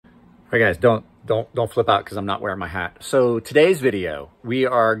All right, guys, don't flip out because I'm not wearing my hat. So today's video, we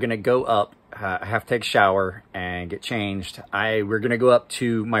are gonna go up. I have to take a shower and get changed. We're gonna go up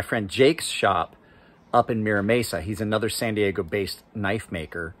to my friend Jake's shop up in Mira Mesa. He's another San Diego-based knife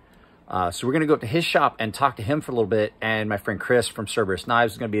maker. So we're gonna go up to his shop and talk to him for a little bit. And my friend Chris from Cerberus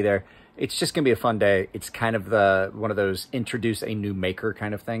Knives is gonna be there. It's just gonna be a fun day. It's kind of one of those introduce a new maker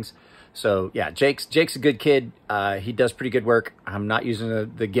kind of things. So yeah, Jake's a good kid. He does pretty good work. I'm not using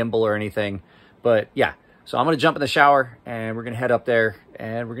the gimbal or anything, but yeah. So I'm gonna jump in the shower and we're gonna head up there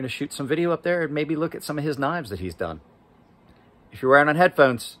and we're gonna shoot some video up there and maybe look at some of his knives that he's done. If you're wearing on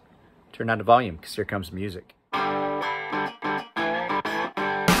headphones, turn down the volume because here comes music.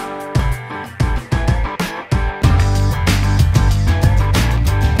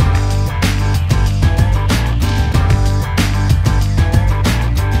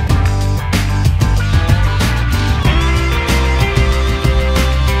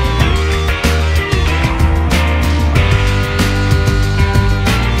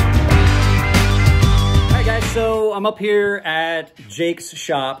 I'm up here at Jake's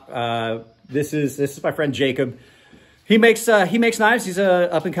shop. This is my friend Jacob. He makes knives. He's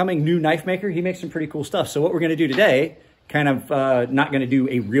a up and coming new knife maker. He makes some pretty cool stuff. So what we're gonna do today, kind of not gonna do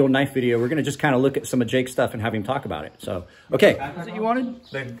a real knife video. We're gonna just kind of look at some of Jake's stuff and have him talk about it. So okay, what that you wanted?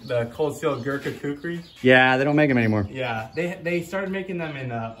 The cold steel Gurkha kukri. Yeah, they don't make them anymore. Yeah, they started making them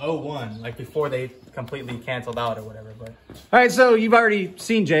in 01, like before they completely canceled out or whatever. But all right, so you've already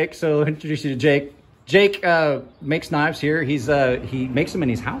seen Jake. So I'll introduce you to Jake. Jake makes knives here. He makes them in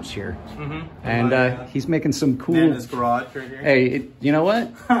his house here, and he's making some cool. And his garage right here. Hey, you know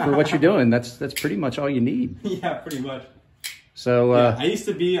what? For what you're doing, that's pretty much all you need. Yeah, pretty much. So yeah, I used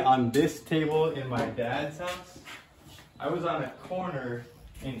to be on this table in my dad's house. I was on a corner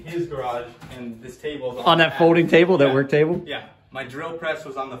in his garage, and this table was on that folding table, that work table. Yeah, my drill press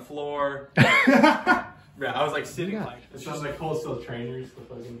was on the floor. Yeah, I was like sitting like it's just like cold steel trainers.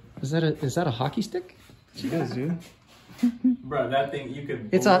 Is that a hockey stick? Jeez, dude. Bro, that thing you could.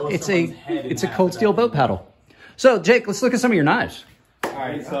 It's a cold steel boat paddle. So Jake, let's look at some of your knives. All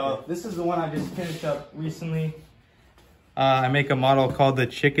right, so this is the one I just finished up recently. I make a model called the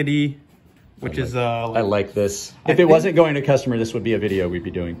Chickadee, which is I like this. If it wasn't going to customer, this would be a video we'd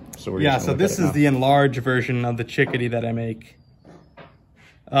be doing. So we're so this is the enlarged version of the Chickadee that I make.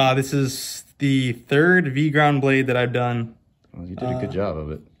 This is the third V-ground blade that I've done. Well, you did a good job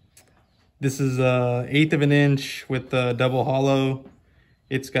of it. This is 1/8 of an inch with the double hollow.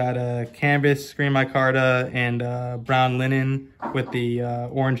 It's got a canvas green micarta and brown linen with the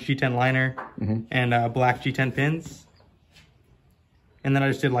orange G10 liner and black G10 pins. And then I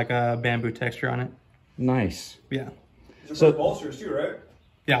just did like a bamboo texture on it. Nice. Yeah. So bolsters too, right?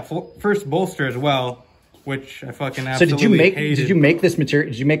 Yeah, first bolster as well. Which I fucking absolutely hated. Did you make this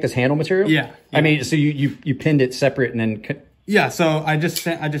material? Did you make this handle material? Yeah. I mean, so you pinned it separate and then. Yeah. So I just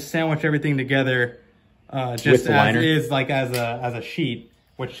sandwiched everything together, just with the liner? As is, like as a sheet,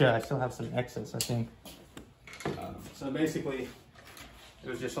 which I still have some excess, I think. So basically, it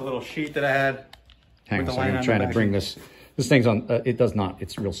was just a little sheet that I had. Hang on a second, I'm trying to bring this. This thing's on. It does not.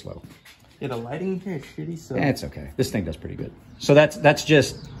 It's real slow. Yeah, the lighting here is shitty. So yeah, it's okay. This thing does pretty good. So that's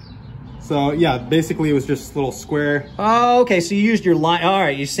just. So yeah, basically it was just a little square. Oh, okay. So you used your line. All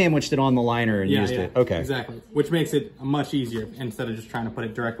right, you sandwiched it on the liner and used it. Okay. Exactly. Which makes it much easier instead of just trying to put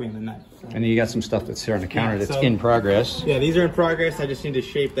it directly in the knife. So. And then you got some stuff that's here on the counter that's in progress. Yeah, these are in progress. I just need to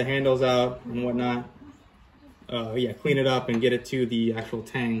shape the handles out and whatnot. Yeah, clean it up and get it to the actual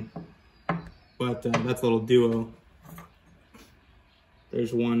tang. But that's a little duo.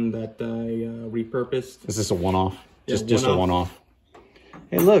 There's one that I repurposed. Is this a one-off? Yeah, just a one-off.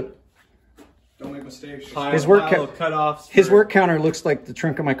 Hey, look. Don't make mistakes. His work counter looks like the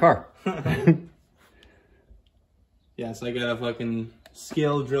trunk of my car. Yeah, so I got a fucking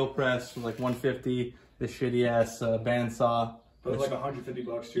scale drill press from like 150. This shitty ass bandsaw. But it's like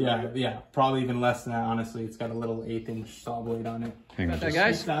 $150 too. Yeah, right? Yeah, probably even less than that. Honestly, it's got a little 1/8 inch saw blade on it. Hang on, that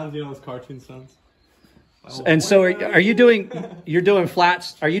guys. Sounds, you know, those cartoon sounds. And so are you doing? You're doing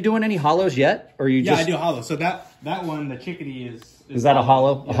flats. Are you doing any hollows yet, or you just? Yeah, I do hollows. So that one, the Chickadee is that a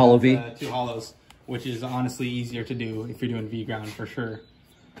hollow? A hollow V? 2 hollows, which is honestly easier to do if you're doing V ground for sure.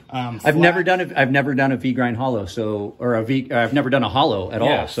 I've never done a V grind hollow, so I've never done a hollow at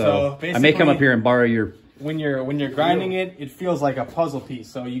all. So I may come up here and borrow your. When you're grinding it, it feels like a puzzle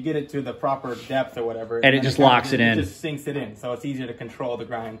piece. So you get it to the proper depth or whatever, and it just locks it in. It just sinks it in, so it's easier to control the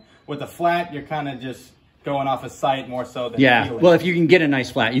grind. With a flat, you're kind of just going off a sight more so than feeling. Well, if you can get a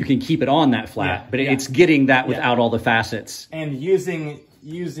nice flat, you can keep it on that flat, but it's getting that without all the facets. And using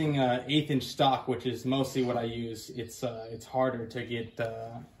using 1/8" stock, which is mostly what I use, it's harder to get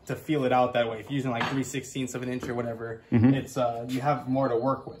to feel it out that way. If you're using like 3/16 of an inch or whatever, it's you have more to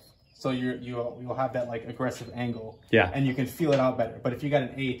work with. So you'll have that like aggressive angle, and you can feel it out better. But if you got an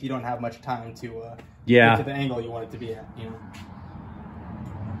 1/8, you don't have much time to get to the angle you want it to be at. You know.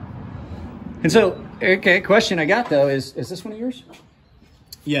 And so, okay, question I got though is this one of yours?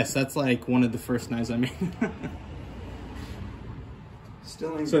 Yes, that's like one of the first knives I made.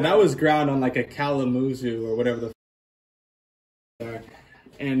 Still ain't So that was ground on like a Kalamazoo or whatever the are.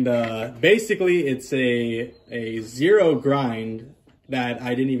 And basically it's a zero grind that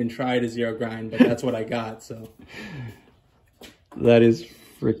I didn't even try to zero grind, but that's what I got, so. That is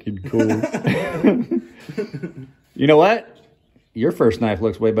freaking cool. You know what? Your first knife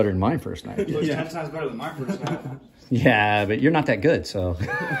looks way better than my first knife. It looks 10 times better than my first knife. Yeah, but you're not that good, so. I'm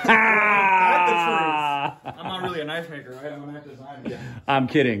not really a knife maker, right? I'm a knife designer. I'm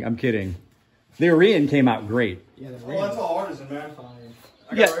kidding. The Orion came out great. Yeah, Oh, that's all artisan, man.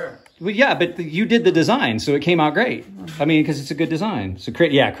 I got Yeah. it right here. Well, yeah, but you did the design, so it came out great. I mean, because it's a good design. So,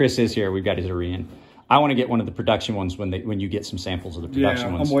 Chris is here. We've got his Orion. I want to get one of the production ones when you get some samples of the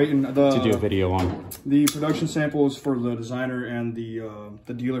production ones. I'm waiting to do a video on. The production samples for the designer and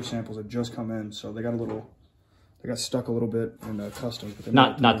the dealer samples had just come in, so they got stuck a little bit in customs. But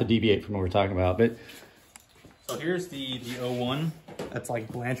Not to deviate from what we're talking about, but So here's the 01. That's like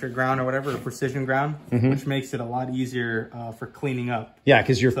Blanchard ground or whatever, or precision ground, which makes it a lot easier for cleaning up. yeah,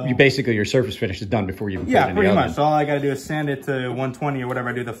 because you basically your surface finish is done before you. Yeah, pretty much. So all I got to do is sand it to 120 or whatever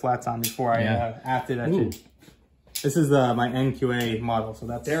I do the flats on before I after that shit. This is my NQA model, so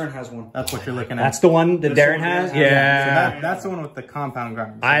that's Darren has one. That's what you're looking at. That's the one that Darren has. Yeah, So that's the one with the compound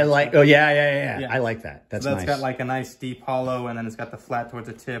grind. I like. Oh yeah. I like that. That's so nice. got like a nice deep hollow, and then it's got the flat towards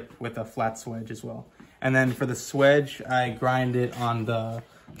the tip with a flat swedge as well. And then for the swedge, I grind it on the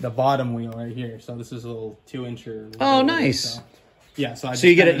bottom wheel right here. So this is a little 2-incher. Oh, nice. So, yeah. So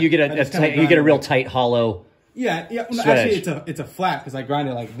you get a real tight hollow. Yeah. Well, swedge. actually, it's a flat because I grind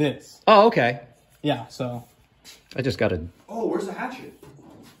it like this. Oh, okay. Yeah. So. I just got a. Oh, where's the hatchet?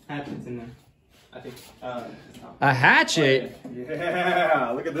 Hatchet's in there. I think. A hatchet. Yeah,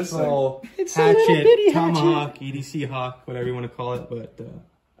 look at this So It's a little hatchet, bitty tomahawk, EDC hawk, whatever you want to call it, but.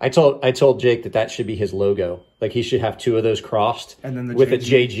 I told Jake that should be his logo. Like he should have two of those crossed, and then with a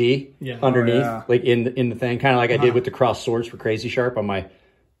JG underneath, like in the thing, kind of like I did with the cross swords for Crazy Sharp on my.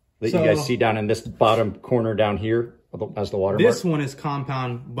 That you guys see down in this bottom corner down here as the watermark. This one is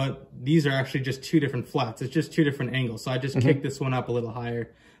compound, but these are actually just two different flats. It's just two different angles. So I just kicked this one up a little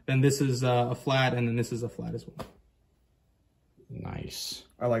higher. Then this is a flat, and then this is a flat as well. Nice.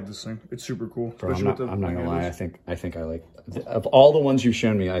 I like this thing. It's super cool. Bro, I'm not gonna lie. I think I like of all the ones you've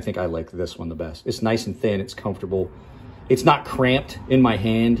shown me. I think I like this one the best. It's nice and thin. It's comfortable. It's not cramped in my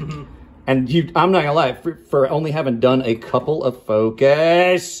hand. And I'm not gonna lie. For only having done a couple of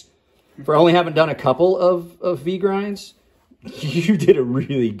V grinds, you did a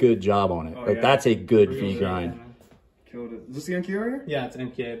really good job on it. That's a good V grind. Killed it. Is this the NQ area? Yeah, it's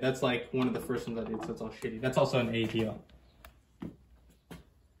MK. That's like one of the first ones I did, so it's all shitty. That's also an ATO.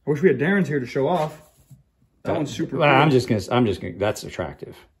 I wish we had Darren's here to show off. That one's super cool. I'm just gonna. That's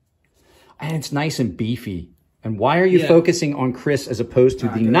attractive, and it's nice and beefy. And why are you focusing on Chris as opposed to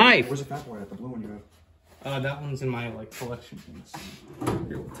the knife? Where's the fat boy at? The blue one you have? That one's in my collection things.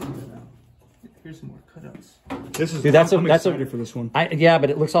 Here, we'll take that out. Here's some more cutouts. This is. Dude, I'm excited for this one. Yeah, but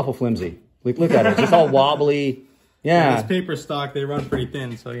it looks awful flimsy. Look at it. It's just all wobbly. Yeah. It's paper stock. They run pretty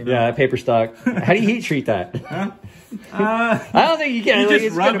thin, so you know. Yeah, paper stock. How do you heat treat that? I don't think you can. You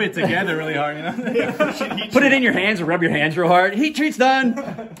just rub it together really hard, you know? Put it in your hands or rub your hands real hard. Heat treat's done.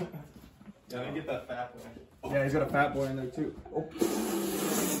 Yeah, let me get that fat boy. Yeah, he's got a fat boy in there too. Oh.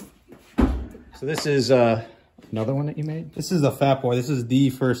 So this is another one that you made? This is a fat boy. This is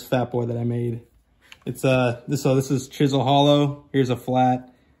the first fat boy that I made. It's this is chisel hollow. Here's a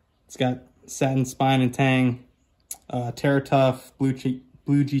flat. It's got satin spine and tang, TerraTough blue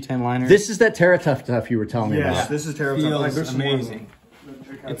G10 liner. This is that TerraTough stuff you were telling me about. Yes, this is TerraTough. Feels amazing.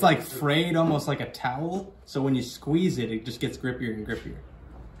 It's like frayed almost like a towel. So when you squeeze it, it just gets grippier and grippier.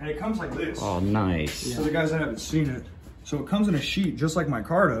 And it comes like this. Oh, nice. Yeah. So the guys that haven't seen it, so it comes in a sheet just like my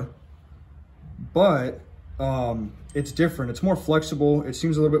Carta, but it's different. It's more flexible. It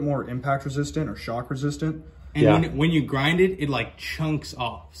seems a little bit more impact resistant or shock resistant. And when you grind it, it like chunks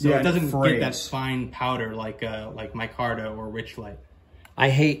off. So it doesn't get that fine powder like my Carta or Richlight.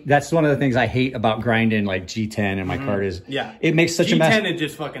 That's one of the things I hate about grinding like G10 in my cart is it makes such a mess. G10 it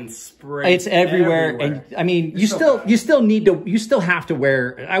just fucking sprays. It's everywhere. And I mean, you still have to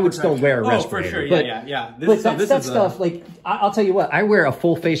wear, I would still wear a respirator. For sure. But, yeah. But that stuff, like, I'll tell you what, I wear a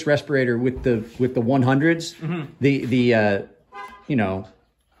full face respirator with the 100s, the you know,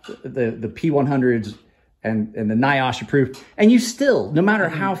 the P100s and the NIOSH approved. And you still, no matter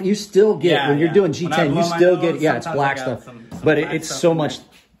how, you still get, when you're doing G10, you still get, it's black stuff. But it's so much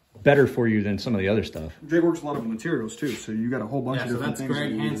better for you than some of the other stuff. Jake works a lot of materials too, so you got a whole bunch of different things. That's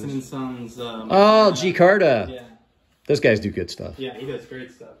Greg Hansen and Sons. G Carta. Yeah. Those guys do good stuff. Yeah, he does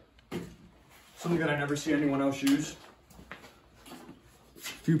great stuff. Something that I never see anyone else use.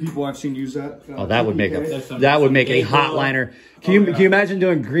 Few people I've seen use that. Oh, that would make a hot liner. Can you imagine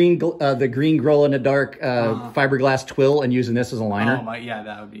doing the green glow in the dark fiberglass twill and using this as a liner? Oh my, yeah,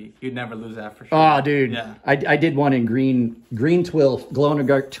 that would be. You'd never lose that for sure. Oh, dude, yeah. I did one in green twill, glow in the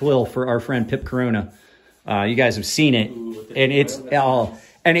dark twill for our friend Pip Corona. You guys have seen it,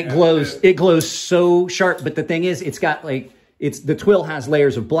 and it glows so sharp. But the thing is, it's got like the twill has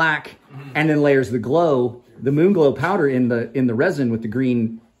layers of black and then layers of the glow. The moon glow powder in the resin with the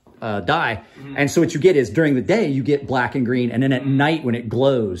green dye. And so what you get is during the day, you get black and green. And then at night when it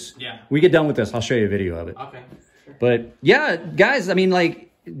glows, we get done with this, I'll show you a video of it. Okay. Sure. But yeah, guys, I mean,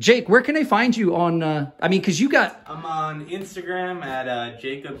 like, Jake, where can they find you on, I mean, cause I'm on Instagram at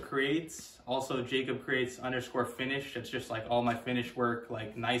Jacob Creates, also Jacob Creates _finish. It's just like all my finish work,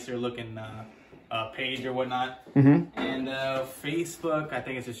 like nicer looking, page or whatnot. And Facebook, I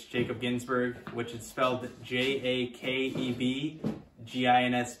think it's just Jacob Ginsberg, which is spelled JAKEB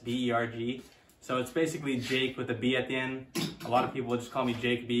GINSBERG. So it's basically Jake with a B at the end. A lot of people just call me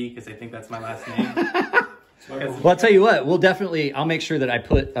Jake B because they think that's my last name. Well, I'll tell you what, I'll make sure that I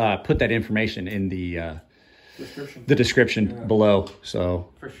put that information in the description below. So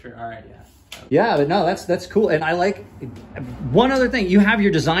for sure. All right. Yeah. Yeah, but no, that's cool. And I like one other thing. You have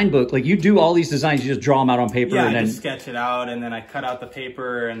your design book. Like you do all these designs, you just draw them out on paper. Yeah, and then I just sketch it out, and then I cut out the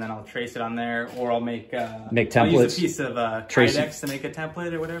paper, and then I'll trace it on there, or I'll make templates. I'll use a piece of Kydex to make a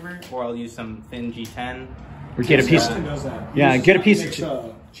template or whatever, or I'll use some thin G10. Or get a piece. Does that. Yeah, get a piece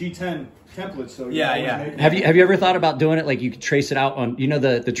of G10 templates. So Have you ever thought about doing it like you could trace it out on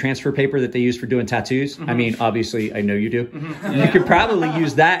the transfer paper that they use for doing tattoos? I mean, obviously, I know you do. You could probably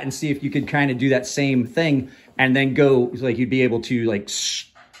use that and see if you could kind of do that same thing, and then go like you'd be able to like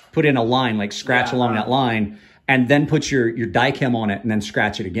put in a line, like scratch along that line, and then put your die chem on it, and then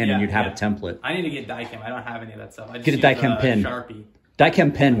scratch it again, and you'd have a template. I need to get die chem. I don't have any of that stuff. I just get a die chem pen. Sharpie. Die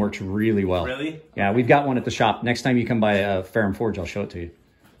chem pen works really well. Really? Yeah, we've got one at the shop. Next time you come by Ferrum Forge, I'll show it to you.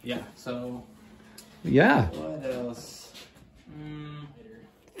 Yeah, so... Yeah. What else?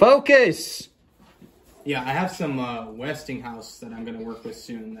 Focus! Yeah, I have some Westinghouse that I'm going to work with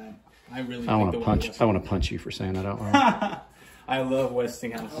soon that I really I want to punch you for saying that out loud. I love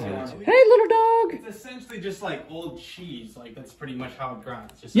Westinghouse. Hey, little dog! It's essentially just like old cheese. Like, that's pretty much how it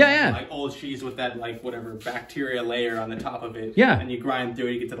grinds. Just like old cheese with that, like, whatever, bacteria layer on the top of it. Yeah. And you grind through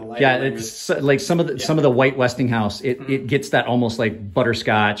it, you get to the lighter layers. It's like some of the white Westinghouse, it gets that almost like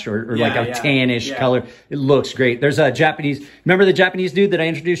butterscotch or like a tannish color. It looks great. There's a Japanese, remember the Japanese dude that I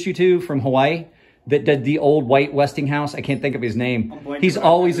introduced you to from Hawaii? That did the old white Westinghouse. I can't think of his name. He's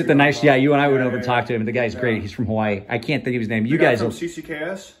always at the nice. Yeah, you and I went over and talked to him. The guy's great. He's from Hawaii. I can't think of his name. You guys from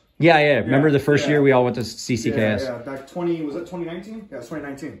CCKS? Yeah. Remember the first year we all went to CCKS? Yeah. Back was that 2019? Yeah, it's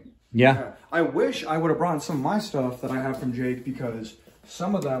 2019. Yeah. I wish I would have brought some of my stuff that I have from Jake because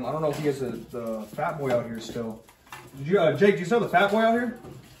some of them, I don't know if he has the Fat Boy out here still. Did you, Jake, do you still have the Fat Boy out here?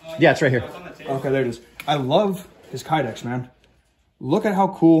 Yeah, it's right here. Okay, there it is. I love his Kydex, man. Look at how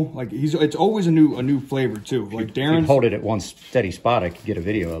cool, like it's always a new flavor too. Like Darren, hold it at one steady spot, I could get a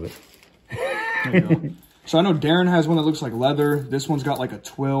video of it. There you go. So I know Darren has one that looks like leather. This one's got like a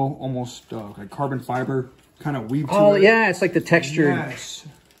twill, almost like carbon fiber kind of weave to it. Oh yeah, it's like the texture. Yes.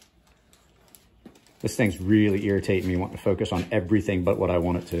 This thing's really irritating me, wanting to focus on everything but what I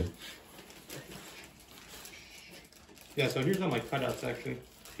want it to. Yeah, so here's all my cutouts actually.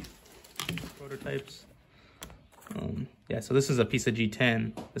 Prototypes. Yeah, so this is a piece of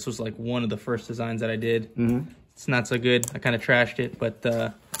G10. This was like one of the first designs that I did. It's not so good. I kind of trashed it,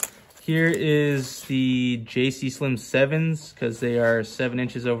 but here is the JC Slim 7s because they are 7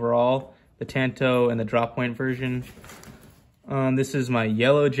 inches overall. The Tanto and the drop point version. This is my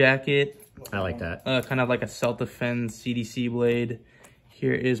yellow jacket. I like that. Kind of like a self-defense CDC blade.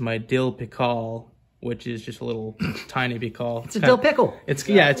 Here is my dill pickle, which is just a little tiny pickle. It's a dill pickle. It's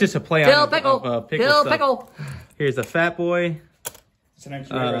just a play on pickle. Dill pickle. Here's the Fat Boy. It's an NQA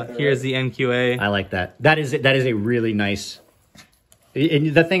right there, here's the NQA. I like that. That is a really nice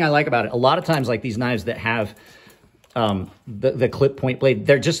And the thing I like about it, a lot of times like these knives that have the clip point blade,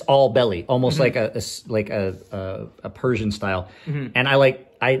 they're just all belly, almost like a Persian style. And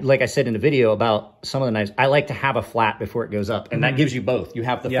like I said in the video about some of the knives, I like to have a flat before it goes up, and that gives you both. You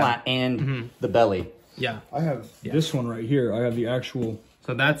have the flat and the belly. Yeah. I have this one right here. I have the actual.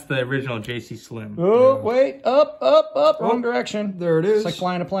 So that's the original JC Slim. Oh, wait, up, wrong direction. There it is. It's like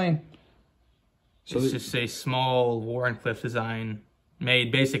flying a plane. So it's just a small Wharncliffe design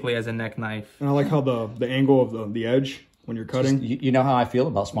made basically as a neck knife. And I like how the angle of the edge when you're cutting. Just, you know how I feel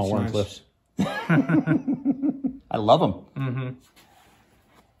about small Wharncliffes. Nice. I love them.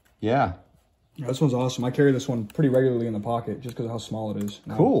 Yeah. This one's awesome. I carry this one pretty regularly in the pocket just because of how small it is.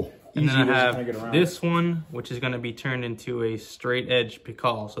 Cool. And then I have this one, which is going to be turned into a straight edge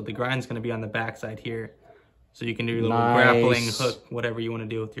picall. So the grind's going to be on the backside here. So you can do your little grappling, hook, whatever you want to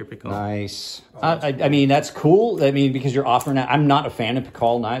do with your picall. Nice. I mean, that's cool. I mean, because you're offering that. I'm not a fan of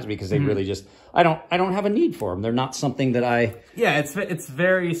picall knives because they really just, I don't have a need for them. They're not something that I... Yeah, it's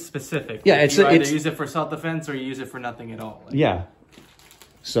very specific. Yeah, like you either use it for self-defense or you use it for nothing at all. Like, yeah.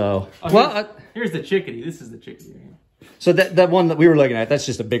 So, here's the chickadee. This is the chickadee right here. So that one that we were looking at, that's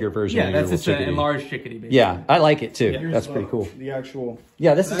just a bigger version. Yeah, of your that's just chickadee. an enlarged chickadee, basically. Yeah, I like it too. Yeah. That's pretty cool. The actual.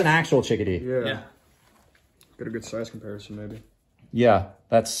 Yeah, this is an actual chickadee. Yeah. Get a good size comparison, maybe. Yeah,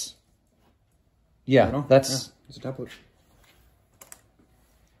 that's. Yeah, that's. It's a template.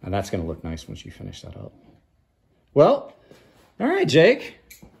 And that's going to look nice once you finish that up. Well, all right, Jake.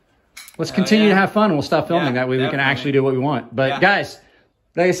 Let's continue to have fun. And we'll stop filming. That way we can actually do what we want. But guys,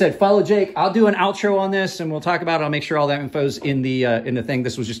 like I said, follow Jake. I'll do an outro on this, and we'll talk about it. I'll make sure all that info's in the thing.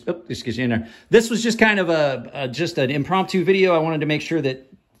 This was just, this gets you in there. This was just kind of just an impromptu video. I wanted to make sure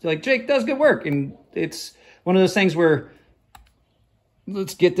that, like, Jake does good work, and it's one of those things where,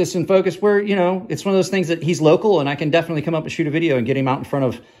 let's get this in focus, where, you know, it's one of those things that he's local, and I can definitely come up and shoot a video and get him out in front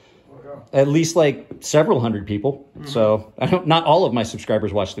of at least like several hundred people. So not all of my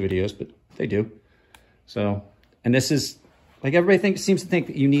subscribers watch the videos, but they do. So, and this is, like, everybody seems to think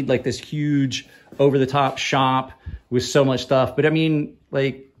that you need like this huge over-the-top shop with so much stuff. But I mean,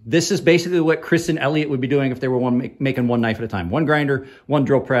 like, this is basically what Chris and Elliot would be doing if they were making one knife at a time. One grinder, one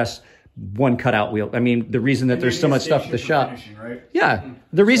drill press, one cutout wheel. I mean, the reason that there's so much stuff at the shop. Right? Yeah.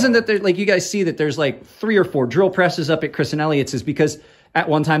 The reason that there's, like, you guys see that there's like 3 or 4 drill presses up at Chris and Elliot's is because at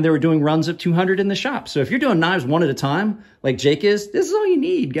one time they were doing runs of 200 in the shop. So if you're doing knives one at a time, like Jake is, this is all you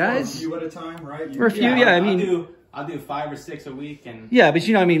need, guys. A few at a time, right? For a few, yeah. I mean, I'll do 5 or 6 a week, and but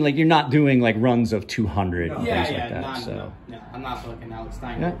you know what I mean, like, you're not doing like runs of 200 and things like that. No, I'm not looking Alex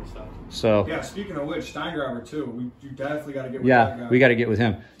Steinberg stuff. So yeah, speaking of which, Steingraber too. You definitely got to get with that guy. We got to get with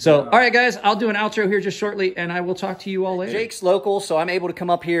him. So all right, guys, I'll do an outro here just shortly, and I will talk to you all later. Jake's local, so I'm able to come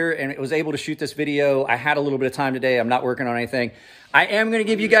up here and was able to shoot this video. I had a little bit of time today. I'm not working on anything. I am going to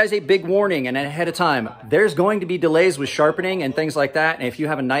give you guys a big warning and ahead of time. There's going to be delays with sharpening and things like that. And if you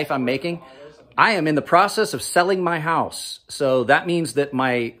have a knife I'm making, I am in the process of selling my house. So that means that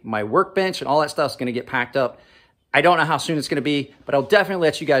my workbench and all that stuff is going to get packed up. I don't know how soon it's going to be, but I'll definitely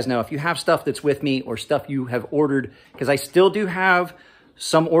let you guys know if you have stuff that's with me or stuff you have ordered, because I still do have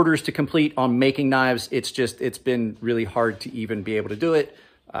some orders to complete on making knives. It's just, it's been really hard to even be able to do it.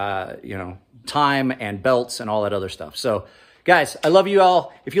 You know, time and belts and all that other stuff. So guys, I love you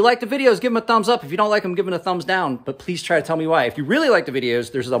all. If you like the videos, give them a thumbs up. If you don't like them, give them a thumbs down. But please try to tell me why. If you really like the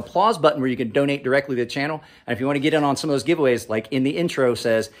videos, there's an applause button where you can donate directly to the channel. And if you want to get in on some of those giveaways, like in the intro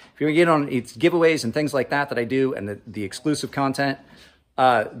says, if you want to get on its giveaways and things like that I do, and the exclusive content,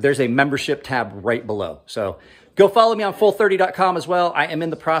 there's a membership tab right below. So go follow me on full30.com as well. I am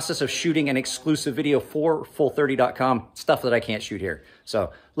in the process of shooting an exclusive video for full30.com, stuff that I can't shoot here.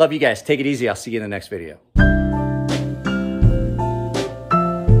 So love you guys. Take it easy. I'll see you in the next video.